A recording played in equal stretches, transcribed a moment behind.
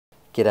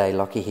G'day,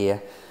 Lockie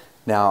here.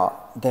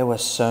 Now, there were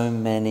so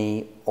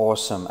many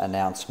awesome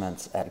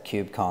announcements at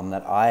KubeCon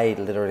that I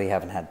literally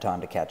haven't had time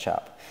to catch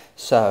up.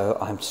 So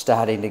I'm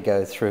starting to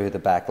go through the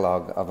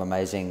backlog of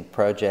amazing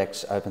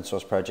projects, open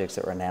source projects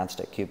that were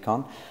announced at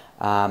KubeCon.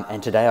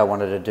 And today I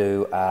wanted to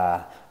do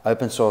an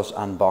open source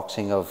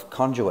unboxing of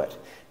Conduit.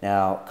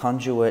 Now,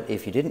 Conduit,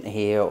 if you didn't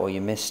hear or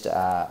you missed it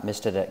at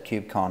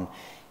KubeCon,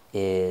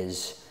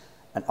 is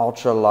an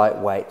ultra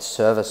lightweight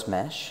service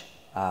mesh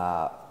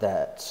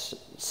that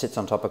sits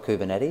on top of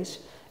Kubernetes,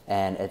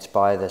 and it's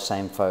by the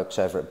same folks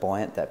over at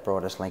Buoyant that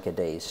brought us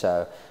Linkerd.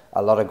 So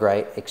a lot of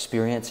great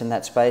experience in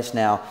that space.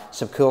 Now,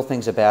 some cool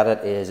things about it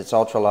is it's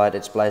ultralight,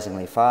 it's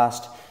blazingly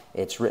fast,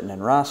 it's written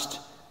in Rust,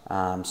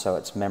 so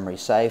it's memory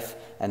safe,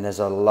 and there's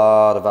a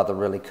lot of other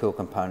really cool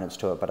components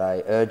to it, but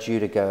I urge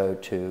you to go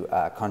to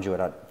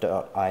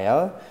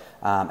conduit.io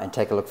and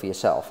take a look for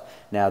yourself.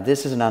 Now,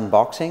 this is an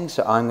unboxing,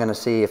 so I'm going to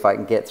see if I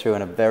can get through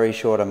in a very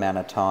short amount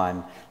of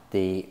time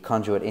the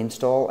Conduit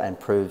install and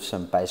prove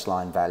some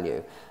baseline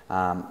value.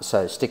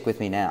 So stick with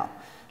me now.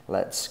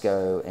 Let's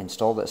go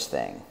install this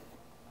thing.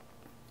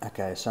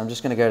 Okay, so I'm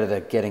just going to go to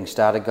the Getting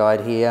Started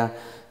guide here.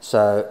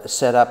 So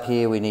setup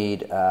here, we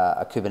need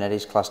a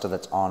Kubernetes cluster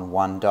that's on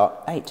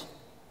 1.8.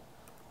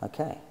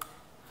 Okay,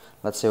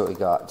 let's see what we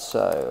got.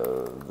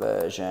 So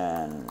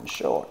version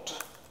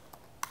short.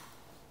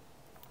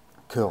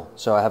 Cool.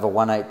 So I have a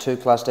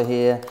 1.8.2 cluster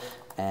here,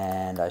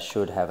 and I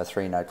should have a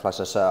 3-node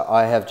cluster. So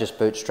I have just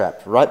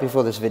bootstrapped right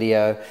before this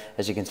video,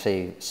 as you can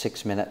see,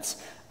 6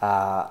 minutes,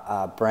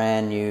 a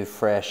brand new,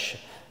 fresh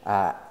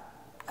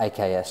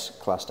AKS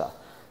cluster.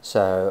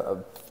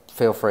 So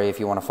feel free, if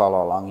you want to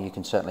follow along, you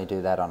can certainly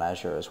do that on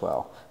Azure as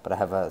well. But I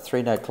have a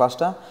 3-node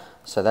cluster,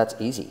 so that's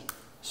easy.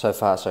 So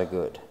far, so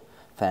good.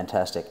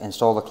 Fantastic.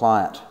 Install the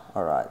client.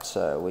 All right,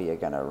 so we are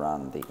going to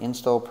run the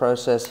install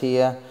process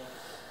here.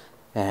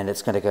 And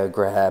it's going to go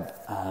grab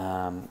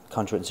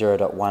Conduit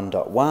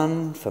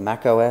 0.1.1 for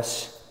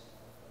macOS.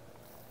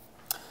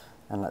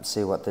 And let's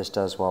see what this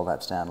does while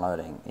that's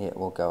downloading. It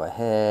will go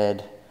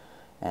ahead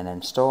and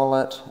install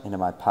it into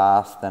my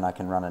path, then I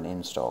can run an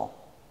install.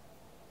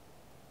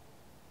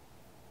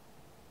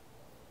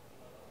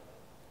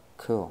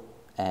 Cool.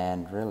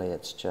 And really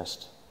it's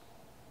just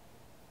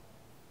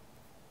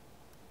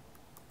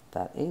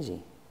that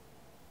easy.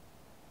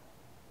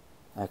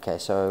 Okay,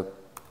 so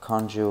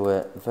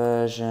Conduit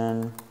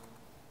version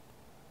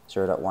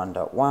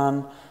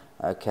 0.1.1.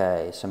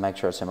 Okay, so make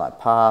sure it's in my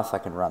path. I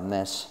can run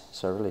this,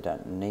 so I really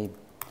don't need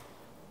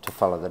to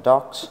follow the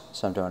docs.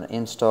 So I'm doing an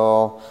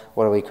install.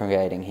 What are we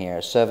creating here?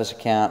 A service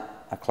account,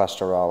 a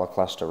cluster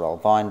role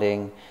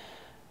binding,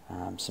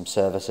 some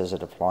services, a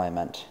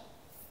deployment.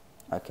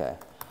 Okay,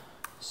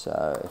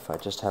 so if I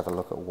just have a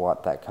look at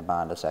what that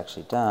command has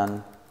actually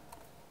done,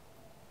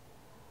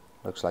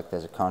 looks like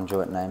there's a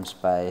Conduit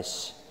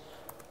namespace.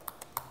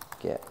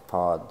 Get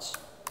pods.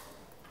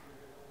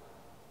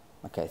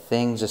 Okay,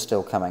 things are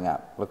still coming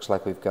up. Looks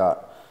like we've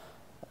got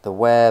the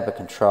web, a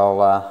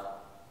controller.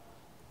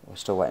 We're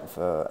still waiting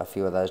for a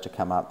few of those to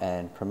come up,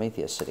 and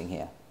Prometheus sitting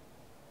here.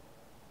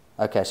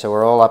 Okay, so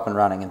we're all up and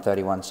running in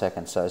 31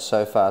 seconds.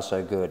 So far,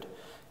 so good.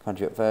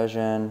 Conduit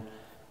version.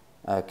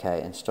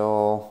 Okay,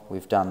 install.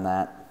 We've done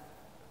that.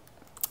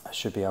 I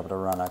should be able to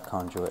run a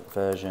Conduit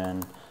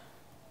version.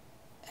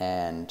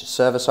 And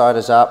server side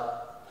is up.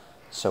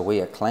 So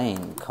we are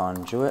clean.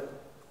 Conduit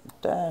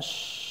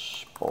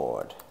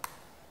dashboard.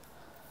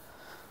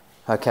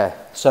 Okay,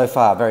 so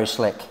far very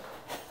slick.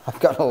 I've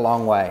got a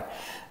long way.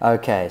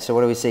 Okay, so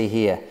what do we see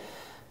here?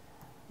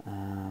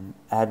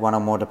 Add one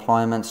or more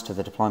deployments to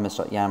the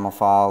deployments.yaml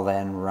file,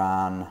 then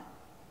run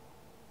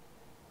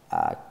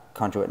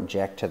Conduit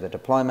inject to the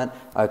deployment.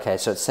 Okay,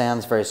 so it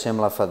sounds very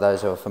similar for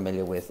those who are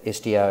familiar with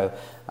Istio.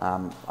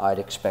 I'd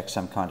expect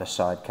some kind of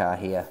sidecar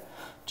here.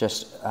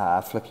 Just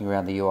flicking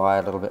around the UI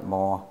a little bit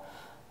more.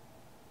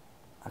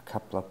 A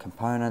couple of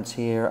components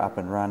here up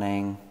and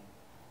running,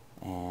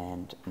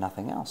 and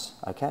nothing else.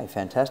 Okay,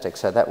 fantastic.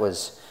 So that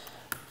was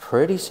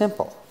pretty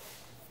simple.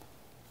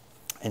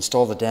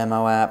 Install the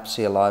demo app,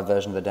 see a live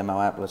version of the demo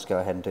app. Let's go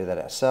ahead and do that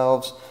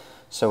ourselves.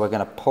 So we're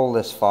going to pull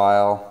this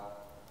file.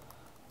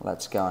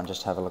 Let's go and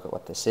just have a look at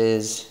what this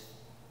is.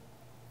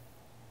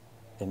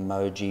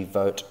 Emoji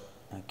vote.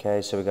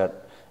 Okay, so we've got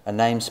a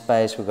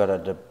namespace, we've got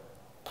a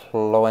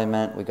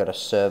deployment, we've got a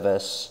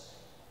service.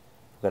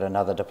 We've got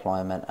another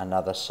deployment,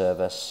 another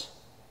service,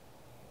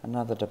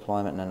 another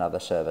deployment, and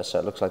another service. So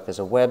it looks like there's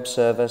a web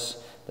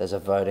service, there's a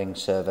voting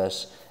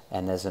service,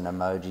 and there's an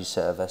emoji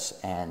service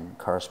and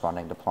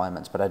corresponding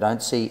deployments. But I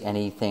don't see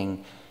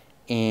anything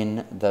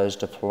in those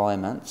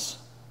deployments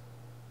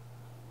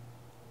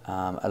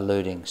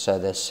eluding. So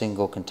there's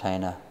single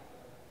container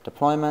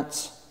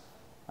deployments.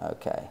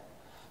 Okay.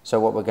 So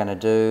what we're going to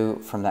do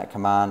from that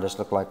command is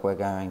look like we're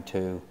going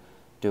to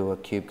do a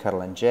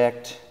kubectl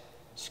inject.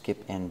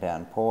 Skip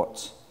inbound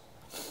ports.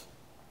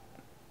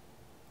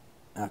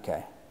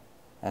 Okay,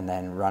 and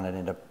then run it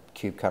into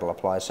kubectl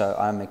apply. So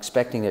I'm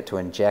expecting it to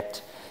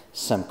inject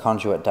some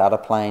Conduit data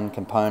plane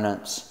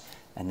components,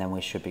 and then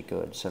we should be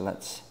good. So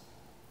let's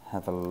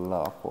have a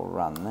look. We'll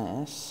run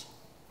this.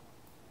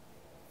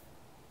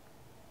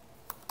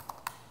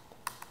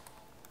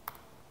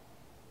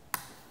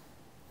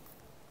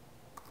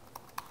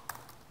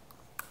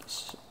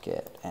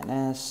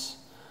 ns.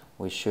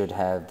 We should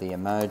have the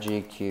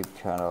emoji,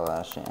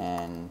 kubectl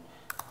and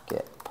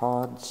get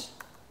pods.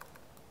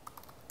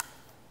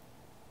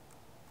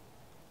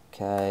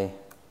 Okay.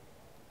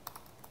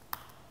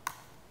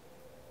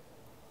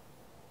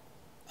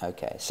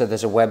 Okay, so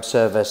there's a web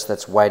service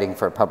that's waiting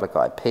for a public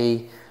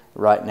IP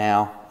right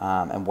now,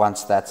 and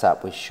once that's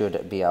up, we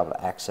should be able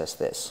to access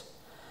this.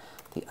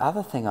 The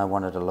other thing I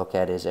wanted to look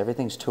at is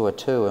everything's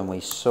 202, and we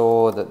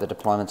saw that the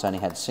deployments only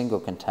had single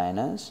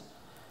containers.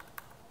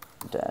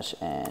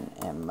 -n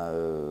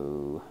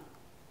emoji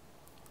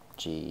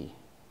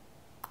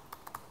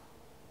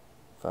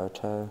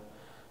photo.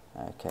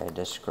 Okay,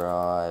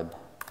 describe,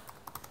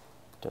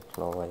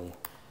 deploy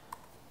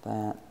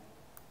that.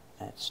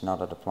 It's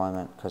not a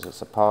deployment because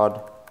it's a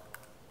pod.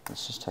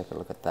 Let's just take a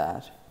look at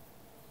that.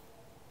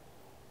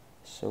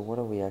 So what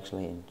have we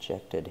actually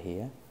injected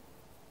here?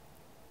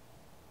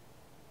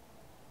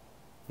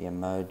 The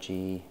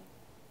emoji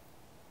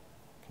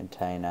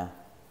container.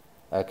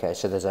 Okay,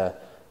 so there's a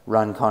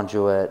run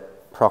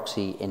conduit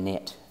proxy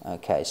init.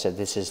 Okay, so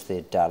this is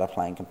the data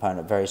plane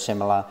component, very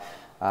similar.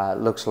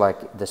 Looks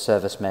like the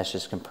service mesh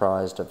is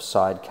comprised of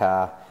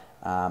sidecar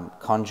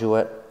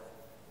conduit,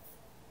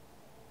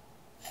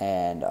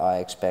 and I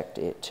expect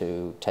it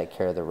to take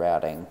care of the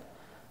routing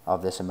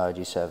of this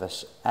emoji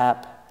service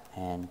app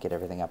and get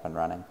everything up and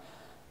running.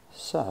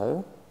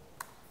 So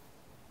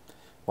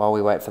while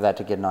we wait for that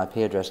to get an IP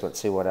address, let's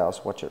see what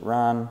else. Watch it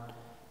run.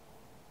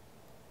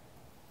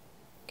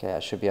 Okay, I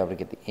should be able to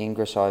get the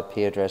ingress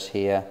IP address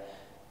here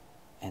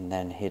and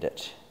then hit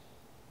it.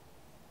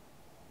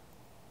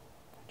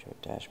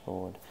 Conduit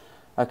dashboard.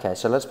 Okay,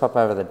 so let's pop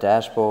over the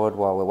dashboard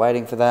while we're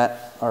waiting for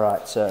that. All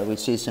right, so we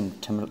see some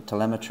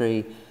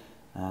telemetry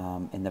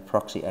in the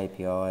proxy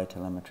API,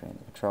 telemetry in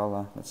the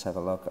controller. Let's have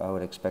a look. I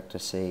would expect to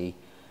see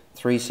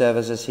 3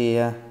 services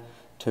here,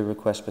 2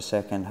 requests per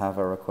second,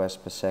 hover requests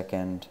per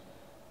second,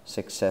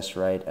 success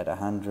rate at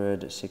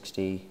 100,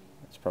 60.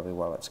 That's probably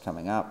while it's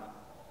coming up.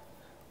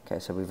 Okay,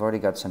 so we've already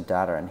got some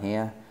data in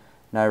here.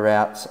 No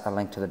routes, a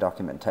link to the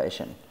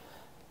documentation.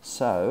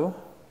 So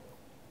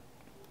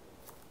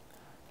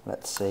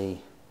let's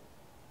see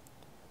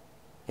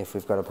if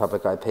we've got a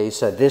public IP.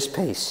 So this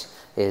piece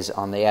is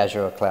on the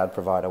Azure cloud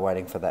provider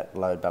waiting for that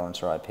load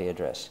balancer IP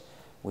address.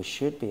 We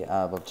should be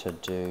able to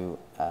do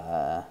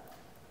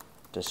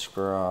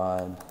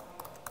describe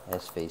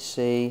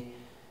SVC,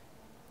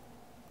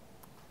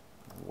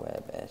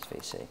 web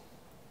SVC.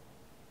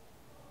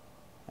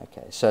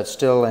 Okay, so it's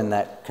still in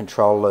that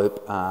control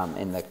loop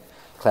in the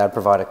cloud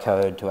provider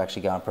code to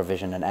actually go and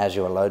provision an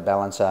Azure load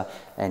balancer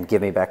and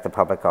give me back the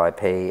public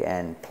IP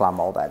and plumb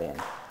all that in.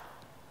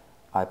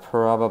 I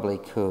probably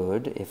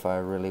could, if I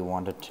really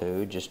wanted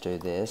to, just do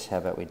this. How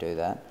about we do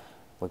that?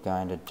 We're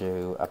going to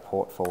do a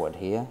port forward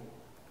here.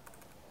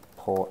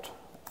 Port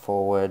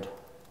forward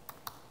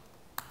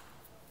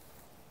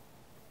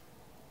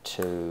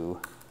to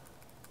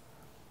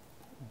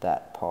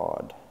that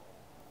pod.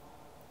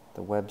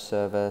 The web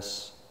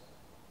service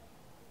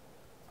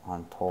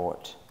on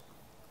port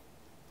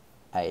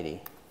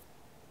 80.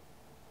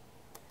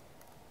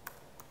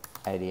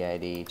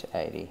 8080 to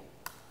 80.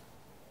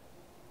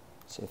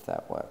 See if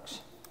that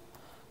works.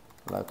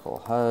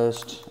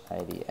 Localhost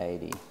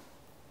 8080.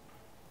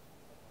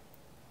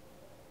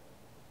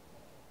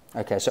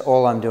 Okay, so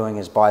all I'm doing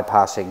is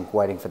bypassing,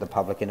 waiting for the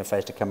public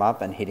interface to come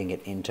up and hitting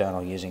it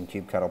internal using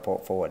kubectl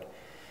port forward.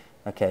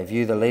 Okay,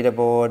 view the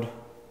leaderboard.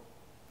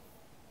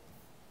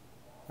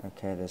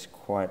 Okay, there's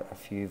quite a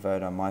few.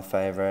 Vote on my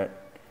favorite.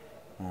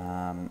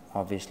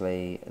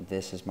 Obviously,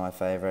 this is my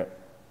favorite.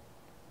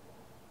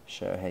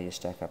 Show how you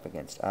stack up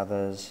against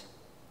others.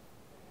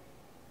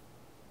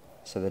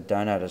 So the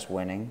donut is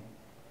winning.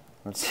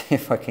 Let's see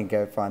if I can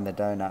go find the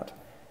donut,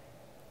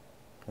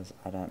 because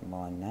I don't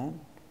mind that.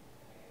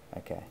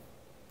 Okay.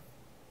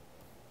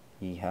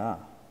 Yeehaw.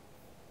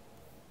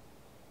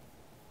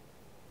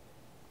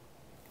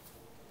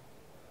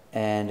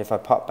 And if I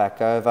pop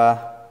back over,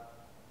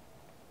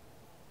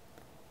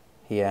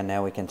 here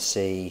now we can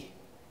see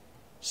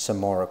some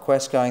more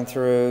requests going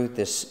through.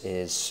 This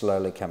is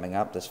slowly coming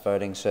up, this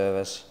voting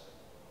service.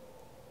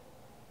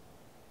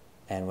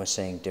 And we're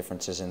seeing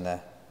differences in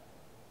the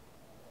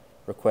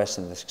request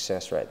and the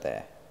success rate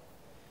there.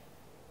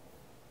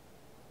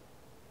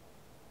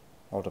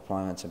 All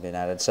deployments have been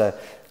added. So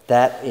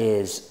that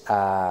is,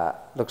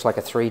 looks like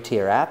a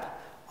 3-tier app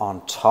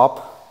on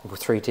top.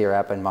 3-tier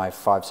app in my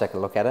 5-second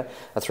look at it.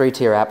 A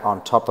 3-tier app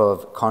on top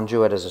of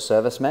Conduit as a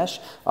service mesh.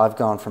 I've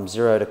gone from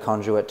 0 to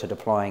Conduit to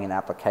deploying an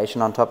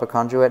application on top of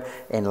Conduit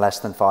in less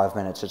than 5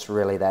 minutes. It's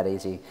really that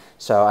easy.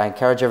 So I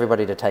encourage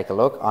everybody to take a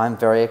look. I'm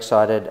very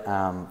excited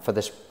for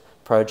this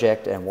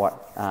project and what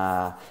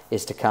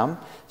is to come.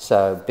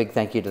 So big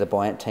thank you to the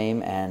Buoyant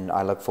team, and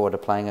I look forward to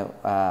playing it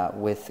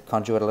with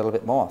Conduit a little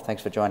bit more.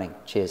 Thanks for joining.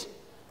 Cheers.